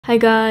Hi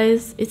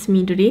guys, it's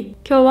Midori.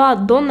 今日は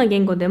どんな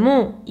言語で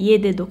も家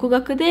で独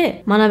学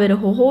で学べる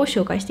方法を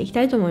紹介していき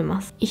たいと思い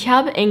ます。Ich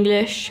habe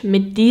Englisch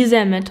mit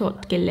dieser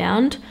Methode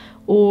gelernt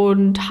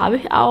und habe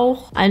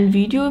auch ein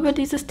Video über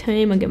dieses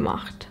Thema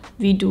gemacht,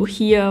 wie du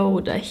hier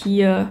oder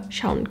hier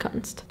schauen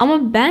kannst. Ama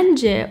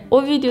bence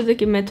o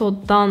videodaki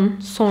metoddan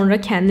sonra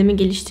kendimi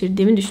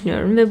geliştirdiğimi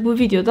düşünüyorum ve bu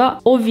videoda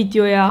o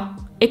videoya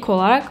ek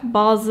olarak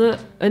bazı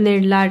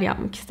öneriler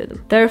yapmak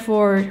istedim.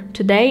 Therefore,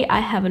 today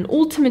I have an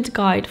ultimate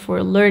guide for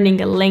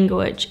learning a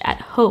language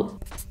at home.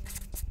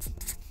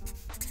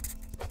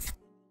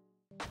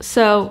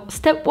 So,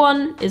 step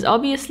 1 is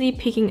obviously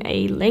picking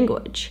a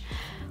language.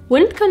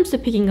 When it comes to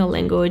picking a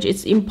language,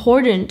 it's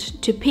important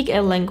to pick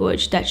a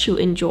language that you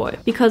enjoy.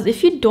 Because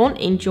if you don't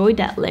enjoy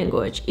that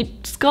language,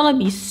 it's gonna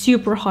be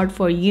super hard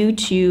for you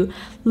to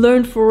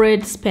learn for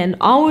it, spend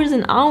hours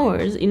and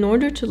hours in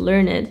order to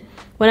learn it.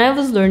 When I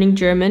was learning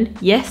German,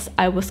 yes,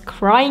 I was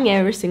crying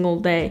every single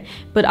day,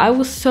 but I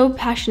was so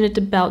passionate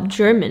about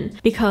German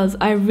because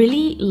I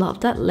really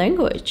love that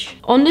language.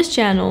 On this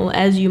channel,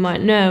 as you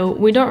might know,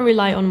 we don't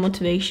rely on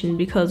motivation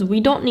because we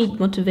don't need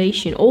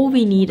motivation. All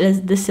we need is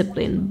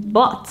discipline,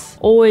 but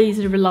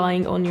always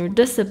relying on your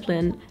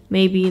discipline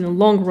maybe in the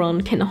long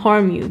run can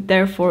harm you.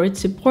 Therefore,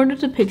 it's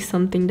important to pick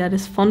something that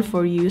is fun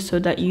for you so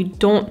that you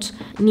don't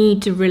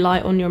need to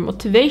rely on your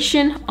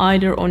motivation,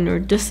 either on your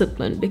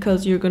discipline,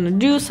 because you're gonna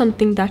do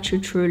something that you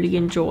truly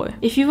enjoy.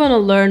 If you want to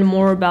learn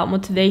more about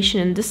motivation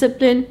and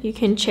discipline, you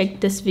can check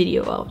this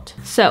video out.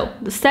 So,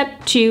 the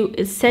step 2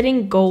 is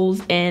setting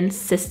goals and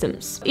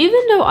systems.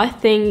 Even though I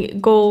think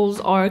goals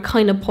are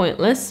kind of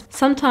pointless,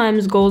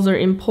 sometimes goals are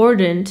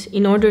important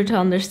in order to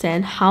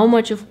understand how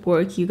much of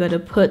work you gotta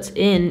put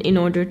in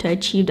order to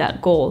achieve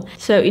that goal.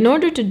 So in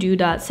order to do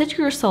that, set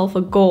yourself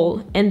a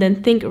goal and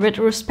then think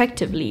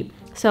retrospectively.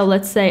 So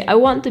let's say I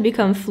want to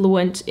become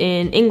fluent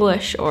in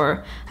English,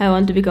 or I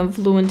want to become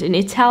fluent in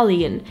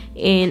Italian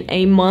in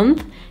a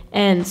month.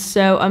 And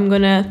so I'm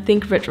gonna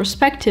think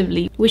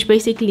retrospectively, which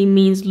basically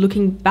means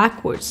looking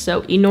backwards.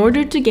 So in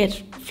order to get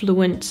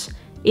fluent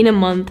in a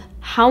month,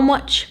 how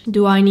much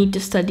do I need to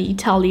study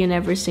Italian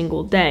every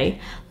single day?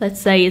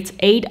 Let's say it's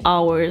 8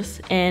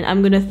 hours, and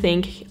I'm gonna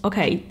think,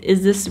 okay,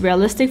 is this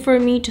realistic for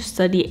me to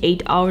study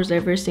 8 hours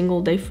every single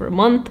day for a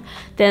month?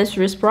 The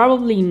answer is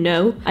probably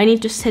no. I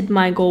need to set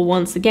my goal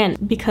once again,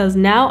 because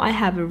now I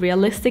have a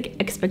realistic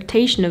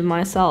expectation of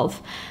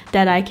myself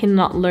that I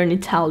cannot learn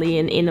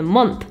Italian in a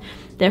month.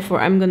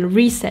 Therefore, I'm gonna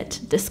reset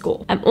this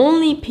goal. I'm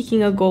only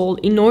picking a goal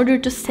in order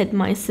to set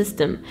my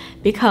system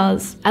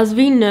because, as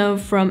we know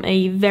from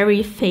a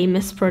very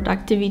famous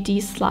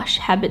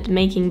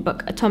productivity/habit-making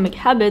book, Atomic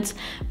Habits,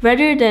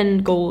 rather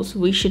than goals,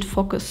 we should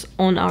focus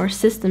on our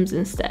systems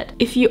instead.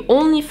 If you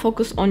only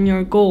focus on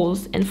your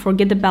goals and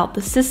forget about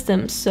the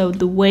systems, so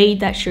the way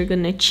that you're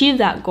gonna achieve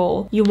that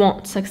goal, you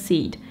won't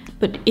succeed.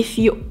 But if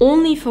you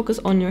only focus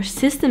on your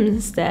systems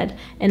instead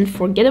and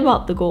forget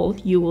about the goal,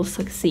 you will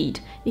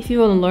succeed. If you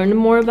want to learn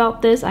more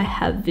about this, I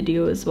have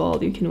video as well,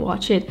 you can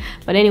watch it.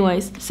 But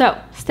anyways, so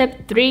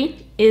step 3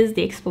 is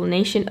the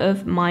explanation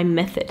of my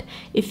method.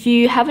 If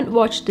you haven't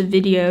watched the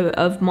video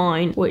of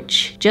mine,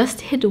 which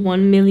just hit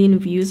 1 million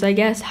views, I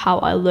guess, how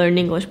I learn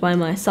English by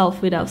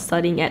myself without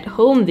studying at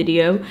home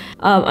video,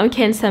 I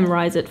can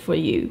summarize it for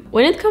you.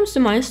 When it comes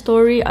to my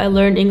story, I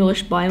learned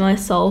English by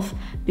myself.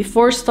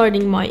 Before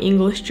starting my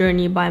English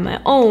journey by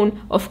my own,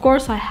 of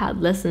course I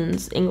had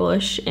lessons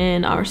English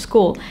in our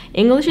school.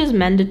 English is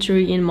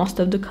mandatory in most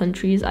of the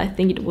countries. I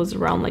think it was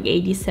around like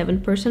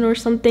 87% or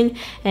something.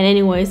 And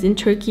anyways, in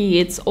Turkey,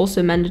 it's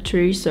also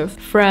mandatory. So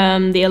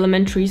from the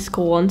elementary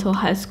school until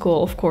high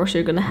school, of course,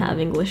 you're gonna have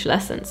English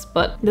lessons.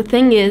 But the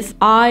thing is,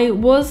 I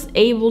was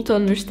able to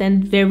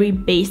understand very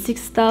basic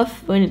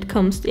stuff when it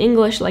comes to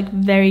English, like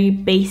very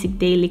basic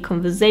daily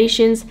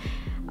conversations.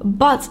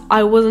 But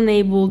I wasn't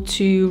able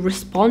to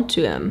respond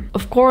to him.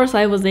 Of course,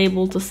 I was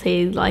able to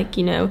say, like,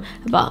 you know,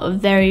 about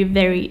very,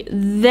 very,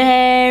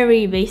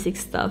 very basic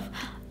stuff.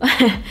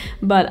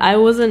 But I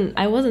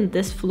wasn't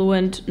this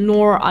fluent,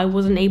 nor I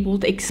wasn't able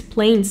to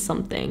explain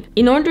something.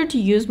 In order to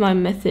use my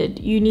method,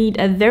 you need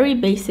a very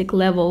basic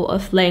level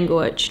of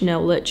language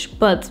knowledge,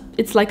 but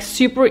it's like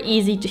super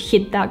easy to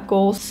hit that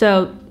goal,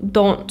 so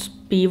don't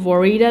be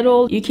worried at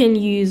all. You can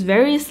use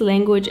various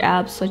language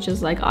apps such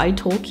as like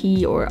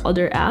italki or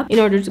other apps in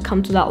order to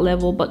come to that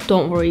level, but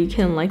don't worry, you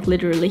can like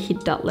literally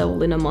hit that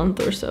level in a month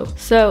or so.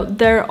 So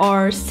there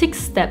are 6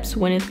 steps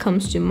when it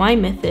comes to my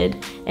method,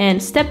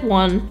 and step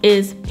 1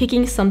 is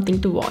picking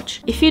something to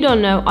watch. If you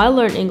don't know, I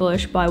learned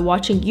English by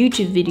watching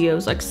YouTube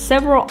videos, like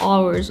several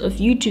hours of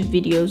YouTube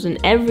videos in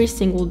every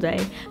single day.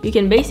 You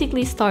can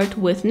basically start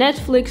with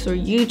Netflix or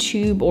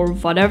YouTube or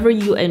whatever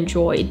you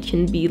enjoy. It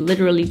can be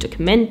literally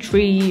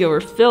documentary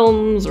or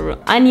films or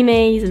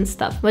animes and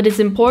stuff, but it's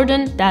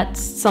important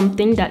that's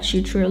something that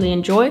you truly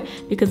enjoy,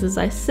 because as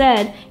I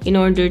said, in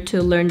order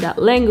to learn that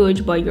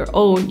language by your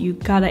own, you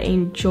gotta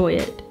enjoy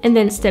it. And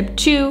then step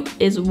 2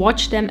 is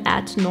watch them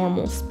at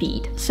normal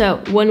speed.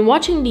 So when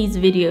watching these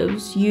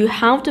videos, you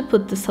have to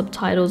put the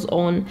subtitles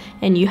on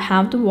and you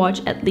have to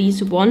watch at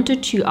least 1 to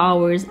 2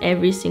 hours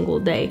every single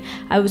day.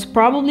 I was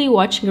probably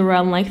watching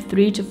around like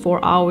 3 to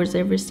 4 hours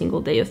every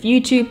single day of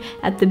YouTube.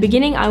 At the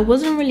beginning, I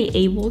wasn't really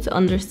able to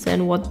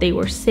understand what they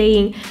were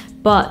saying,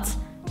 but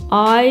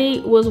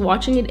I was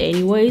watching it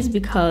anyways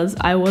because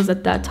I was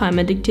at that time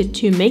addicted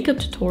to makeup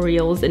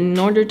tutorials, and in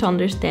order to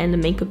understand the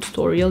makeup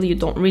tutorial, you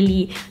don't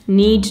really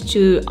need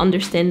to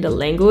understand the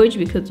language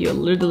because you're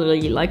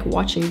literally like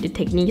watching the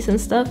techniques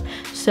and stuff.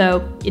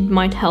 So it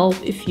might help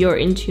if you're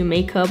into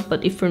makeup,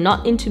 but if you're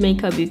not into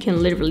makeup, you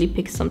can literally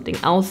pick something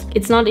else.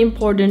 It's not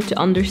important to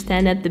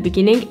understand at the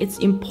beginning. It's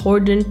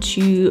important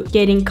to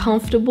getting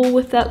comfortable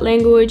with that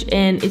language,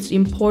 and it's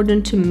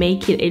important to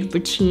make it a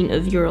routine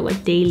of your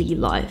like daily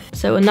life.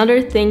 So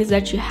another things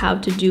that you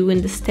have to do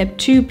in the step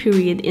 2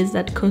 period is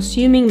that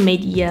consuming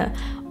media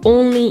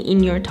only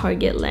in your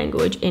target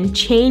language, and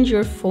change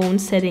your phone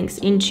settings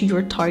into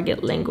your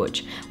target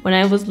language. When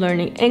I was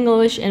learning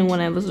English and when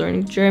I was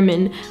learning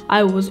German,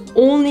 I was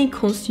only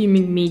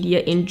consuming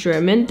media in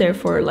German.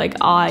 Therefore, like,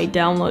 I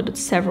downloaded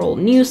several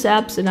news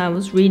apps and I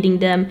was reading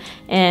them,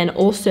 and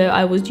also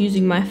I was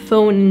using my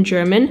phone in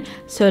German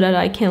so that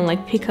I can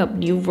like pick up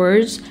new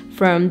words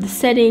from the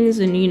settings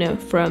and, you know,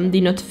 from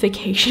the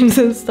notifications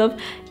and stuff.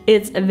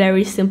 It's a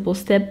very simple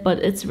step, but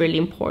it's really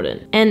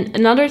important. And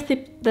another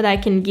tip that I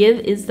can give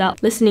is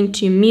that listening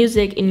to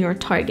music in your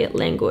target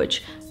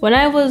language. When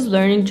I was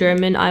learning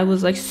German, I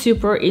was like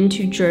super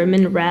into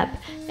German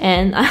rap,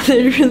 and I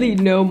literally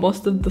know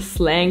most of the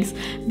slangs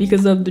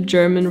because of the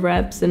German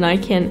raps, and I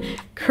can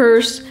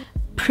curse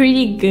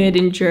pretty good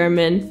in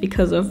German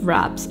because of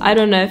raps. I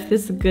don't know if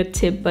this is a good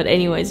tip, but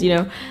anyways, you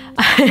know,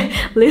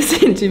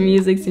 listen to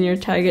music in your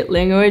target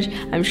language.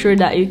 I'm sure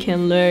that you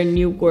can learn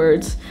new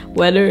words,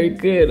 whether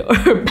good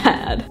or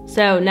bad.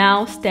 So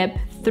now step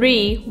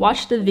 3,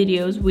 watch the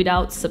videos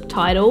without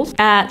subtitles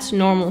at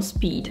normal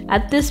speed.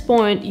 At this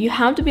point, you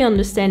have to be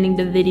understanding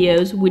the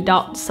videos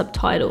without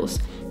subtitles.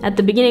 At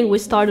the beginning, we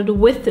started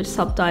with the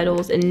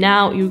subtitles, and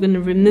now you're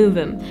gonna remove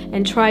them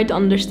and try to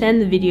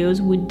understand the videos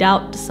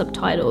without the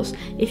subtitles.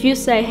 If you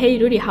say, hey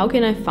Rudy, how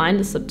can I find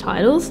the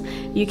subtitles?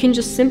 You can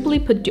just simply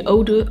put the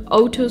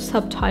auto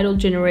subtitle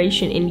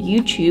generation in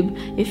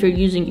YouTube if you're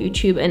using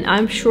YouTube, and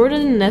I'm sure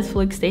that in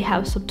Netflix they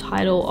have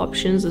subtitle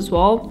options as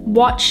well.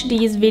 Watch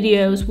these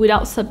videos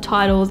without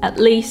subtitles at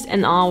least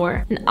an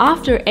hour, and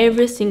after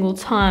every single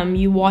time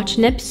you watch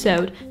an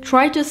episode,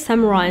 try to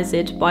summarize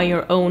it by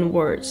your own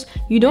words.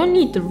 You don't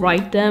need to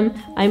write them.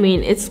 I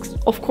mean, it's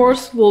of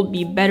course will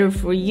be better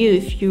for you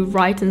if you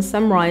write and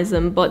summarize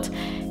them, but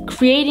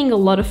creating a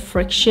lot of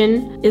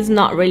friction is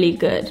not really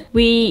good.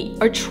 We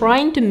are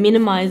trying to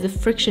minimize the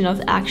friction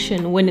of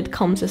action when it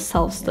comes to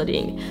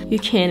self-studying. You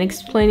can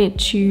explain it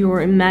to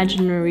your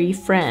imaginary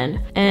friend,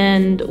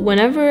 and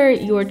whenever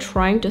you are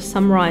trying to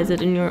summarize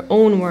it in your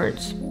own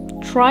words,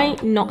 try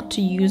not to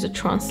use a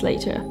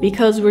translator,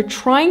 because we're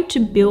trying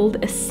to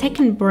build a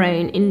second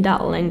brain in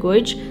that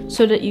language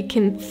so that you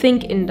can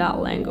think in that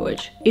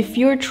language. If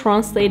you're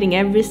translating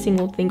every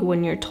single thing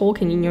when you're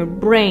talking in your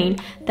brain,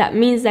 that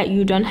means that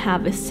you don't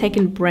have a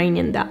second brain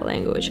in that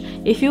language.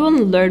 If you want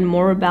to learn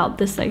more about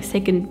this like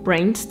second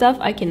brain stuff,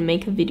 I can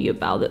make a video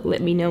about it.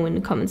 Let me know in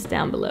the comments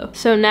down below.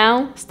 So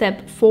now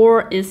step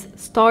 4 is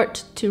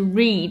start to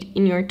read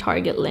in your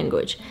target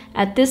language.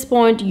 At this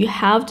point, you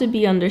have to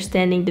be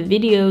understanding the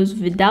videos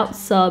without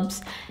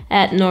subs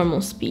at normal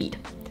speed.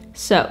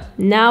 So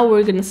now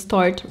we're gonna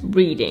start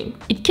reading.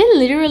 It can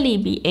literally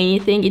be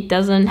anything. It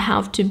doesn't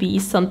have to be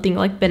something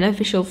like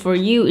beneficial for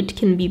you. It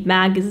can be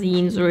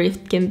magazines, or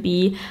it can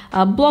be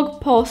a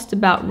blog post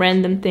about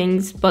random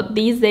things. But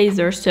these days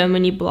there are so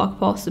many blog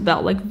posts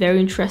about like very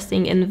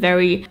interesting and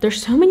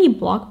there's so many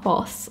blog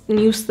posts,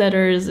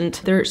 newsletters, and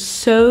there's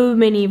so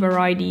many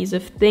varieties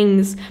of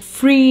things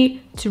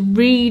free to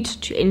read,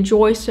 to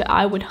enjoy. So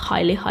I would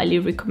highly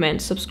recommend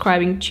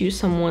subscribing to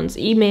someone's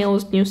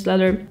emails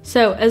newsletter.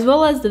 So as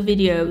well as the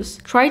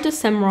videos, try to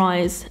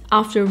summarize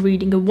after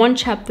reading a one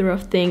chapter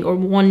of thing, or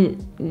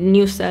one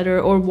newsletter,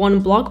 or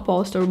one blog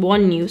post, or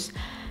one news.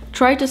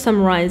 Try to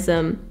summarize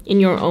them in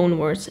your own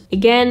words.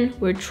 Again,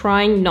 we're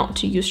trying not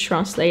to use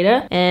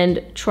translator,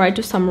 and try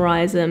to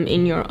summarize them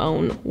in your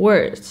own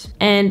words.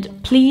 And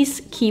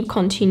please keep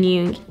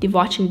continuing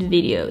watching the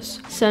videos.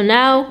 So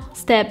now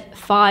step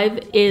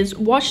 5 is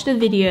watch the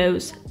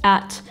videos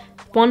at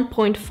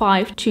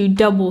 1.5 to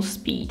double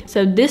speed.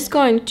 So this is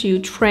going to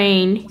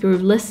train your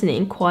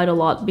listening quite a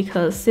lot,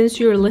 because since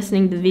you're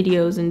listening to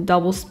videos in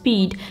double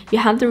speed, you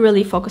have to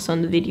really focus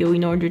on the video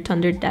in order to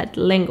understand that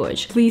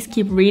language. Please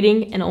keep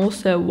reading and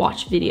also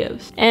watch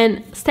videos.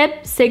 And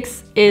step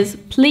 6 is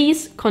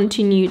please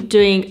continue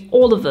doing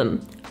all of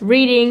them: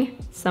 reading,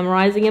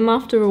 summarizing them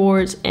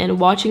afterwards, and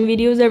watching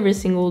videos every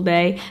single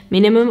day,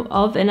 minimum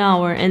of an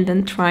hour, and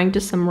then trying to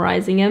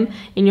summarizing them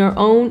in your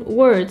own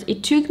words.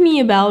 It took me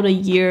about a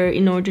year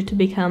in order to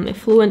become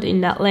fluent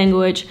in that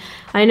language.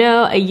 I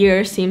know a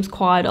year seems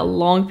quite a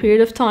long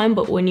period of time,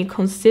 but when you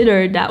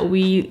consider that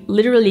we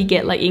literally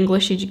get like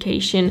English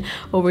education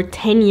over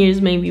 10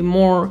 years, maybe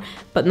more,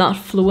 but not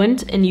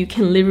fluent, and you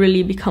can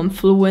literally become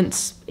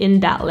fluent in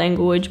that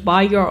language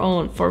by your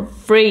own for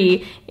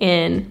free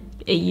in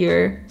a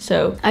year.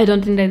 So I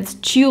don't think that's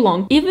too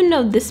long. Even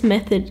though this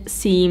method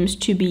seems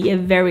to be a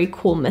very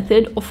cool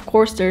method, of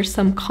course there's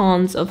some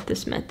cons of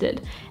this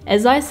method.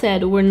 As I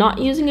said, we're not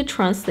using a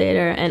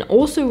translator, and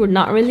also we're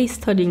not really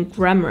studying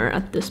grammar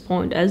at this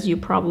point, as you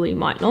probably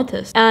might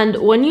notice. And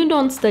when you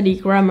don't study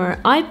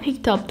grammar, I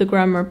picked up the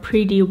grammar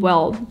pretty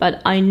well,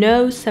 but I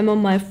know some of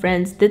my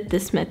friends did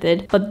this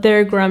method, but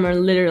their grammar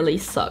literally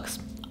sucks.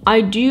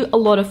 I do a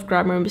lot of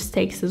grammar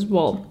mistakes as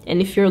well,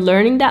 and if you're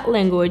learning that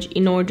language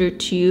in order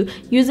to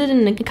use it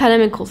in an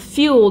academical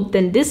field,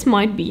 then this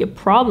might be a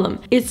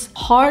problem. It's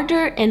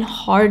harder and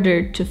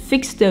harder to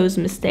fix those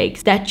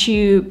mistakes that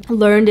you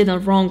learned in a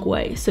wrong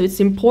way. So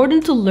it's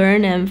important to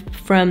learn them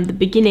from the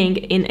beginning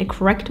in a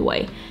correct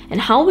way.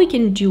 And how we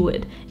can do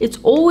it, it's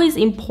always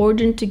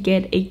important to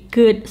get a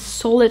good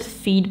solid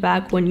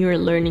feedback when you're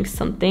learning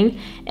something,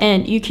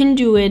 and you can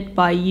do it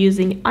by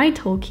using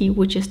italki,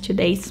 which is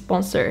today's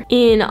sponsor.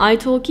 In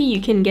italki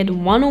you can get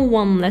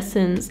one-on-one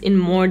lessons in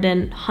more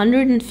than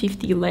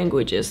 150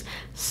 languages.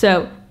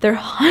 So there are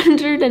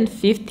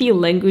 150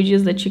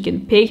 languages that you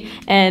can pick,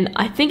 and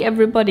I think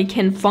everybody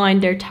can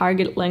find their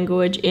target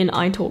language in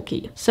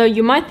italki. So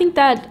you might think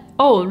that,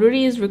 oh,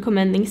 Rudy is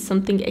recommending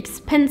something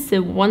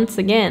expensive once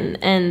again,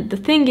 and the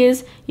thing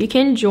is, you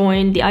can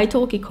join the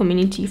italki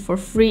community for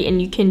free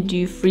and you can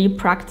do free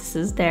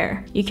practices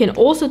there. You can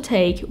also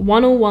take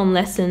one-on-one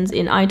lessons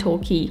in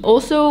italki.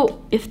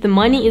 Also, if the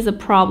money is a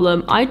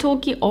problem,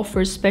 italki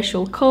offers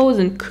special codes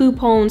and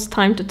coupons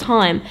time to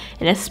time,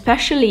 and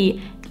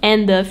especially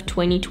end of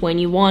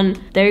 2021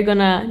 they're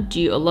gonna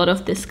do a lot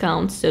of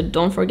discounts, so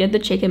don't forget to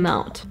check them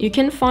out. You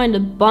can find a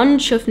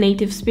bunch of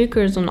native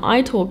speakers on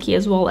italki,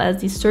 as well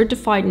as the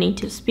certified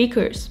native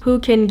speakers who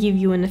can give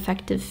you an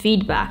effective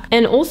feedback.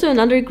 And also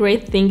another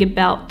great thing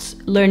about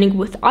learning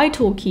with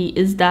italki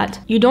is that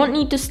you don't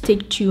need to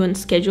stick to a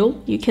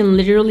schedule. You can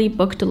literally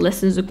book the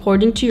lessons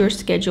according to your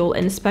schedule,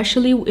 and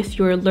especially if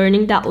you're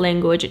learning that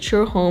language at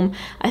your home,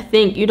 I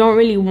think you don't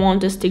really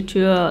want to stick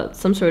to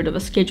some sort of a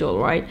schedule,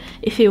 right?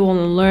 If you want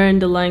to learn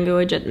the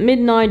language at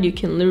midnight, you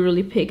can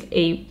literally pick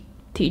a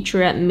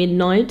teacher at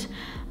midnight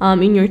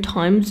in your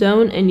time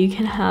zone, and you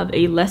can have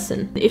a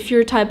lesson. If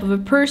you're a type of a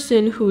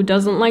person who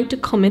doesn't like to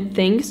commit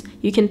things,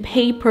 you can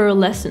pay per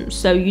lesson,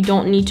 so you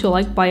don't need to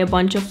like buy a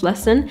bunch of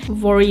lessons,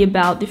 worry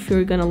about if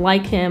you're gonna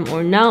like him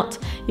or not.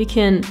 You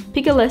can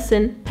pick a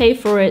lesson, pay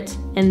for it,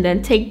 and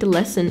then take the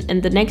lesson,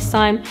 and the next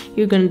time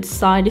you're gonna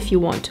decide if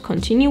you want to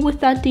continue with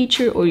that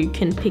teacher or you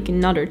can pick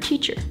another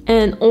teacher.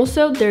 And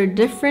also there are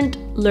different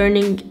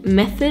learning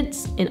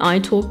methods in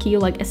italki,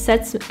 like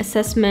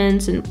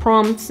assessments and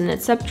prompts and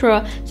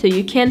etc. So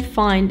you can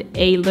find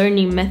a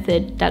learning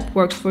method that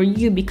works for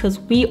you, because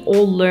we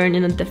all learn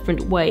in a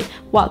different way.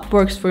 What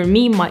works for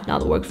me might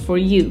not work for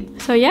you.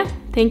 So yeah,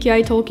 thank you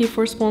italki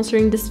for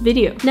sponsoring this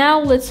video. Now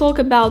let's talk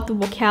about the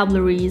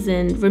vocabularies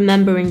and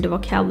remembering the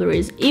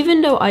vocabularies.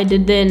 Even though I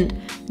didn't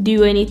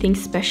do anything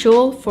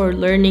special for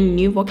learning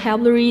new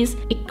vocabularies,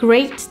 a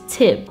great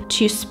tip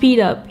to speed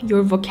up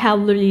your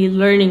vocabulary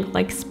learning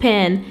like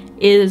span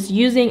is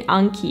using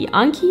Anki.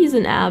 Anki is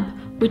an app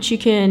which you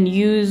can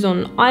use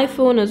on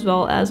iPhone as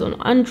well as on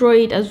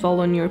Android, as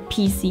well on your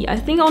PC. I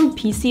think on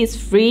PC it's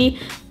free,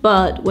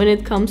 but when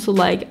it comes to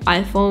like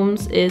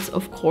iPhones, it's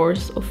of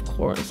course,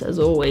 as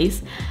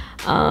always,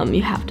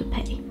 you have to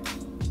pay.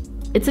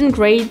 It's a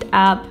great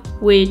app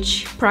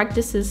which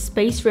practices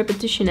spaced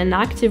repetition and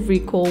active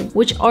recall,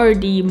 which are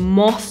the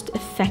most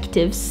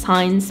effective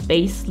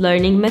science-based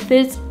learning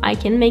methods. I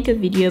can make a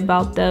video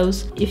about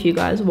those if you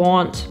guys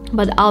want,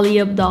 but Ali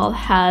Abdal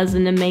has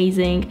an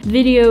amazing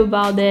video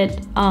about it,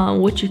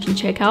 which you can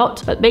check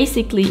out. But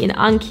basically in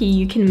Anki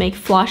you can make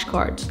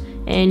flashcards,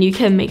 and you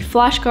can make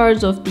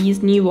flashcards of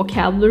these new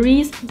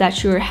vocabularies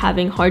that you're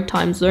having hard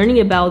times learning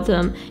about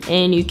them,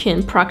 and you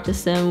can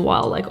practice them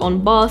while like on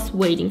bus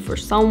waiting for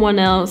someone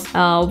else,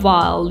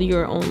 while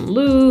you're on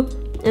loo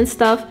and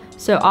stuff.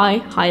 So I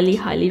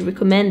highly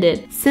recommend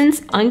it.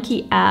 Since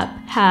Anki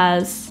app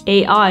has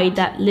AI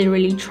that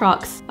literally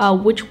tracks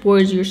which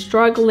words you're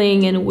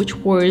struggling and which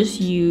words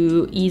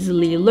you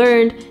easily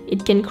learned,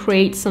 it can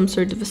create some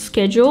sort of a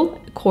schedule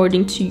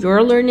according to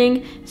your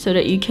learning so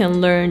that you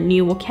can learn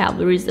new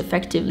vocabularies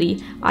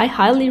effectively. I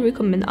highly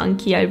recommend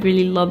Anki. I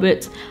really love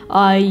it.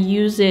 I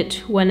use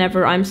it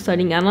whenever I'm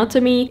studying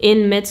anatomy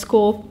in med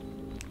school,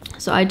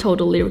 so I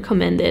totally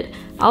recommend it.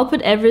 I'll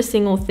put every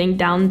single thing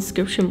down in the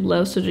description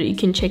below so that you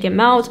can check them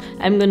out.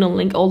 I'm gonna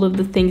link all of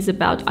the things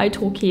about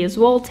italki as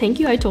well. Thank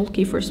you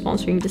italki for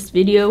sponsoring this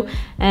video,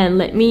 and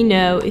let me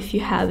know if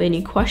you have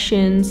any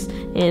questions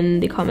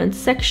in the comment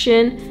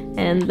section,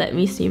 and let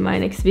me see my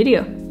next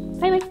video.